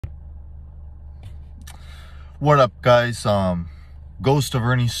What up, guys? Ghost of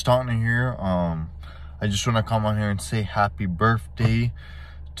Ernie Staunton here. I just want to come on here and say happy birthday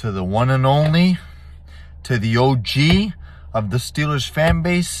to the one and only, to the OG of the Steelers fan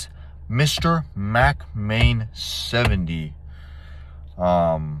base, Mr. Mackmayne 70.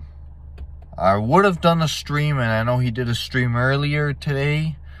 I would have done a stream, and I know he did a stream earlier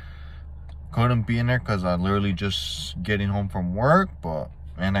today. Couldn't be in there because I'm literally just getting home from work, but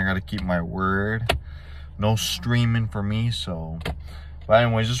man, I gotta keep my word. No streaming for me, so. But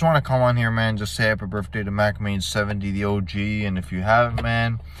anyways, just want to come on here, man, just say happy birthday to Mackmayne 70, the OG. And if you haven't,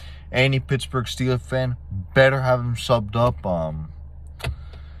 man, any Pittsburgh Steelers fan, better have him subbed up.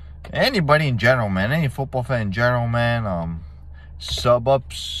 Anybody in general, man, any football fan in general, man, sub up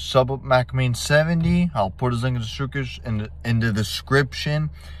Mackmayne 70. I'll put his link in the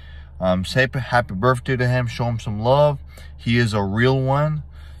description. Say happy birthday to him, show him some love. He is a real one.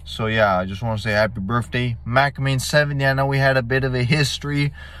 So yeah, I just want to say happy birthday, Mackmayne 70. I know we had a bit of a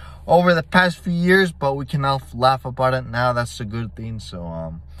history over the past few years, but we can now laugh about it now. That's a good thing.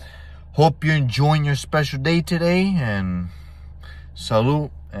 So hope you're enjoying your special day today, and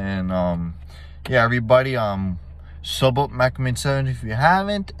salute. And yeah, everybody, sub up Mackmayne 70 if you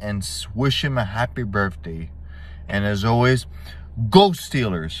haven't, and wish him a happy birthday. And as always, go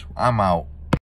Steelers. I'm out.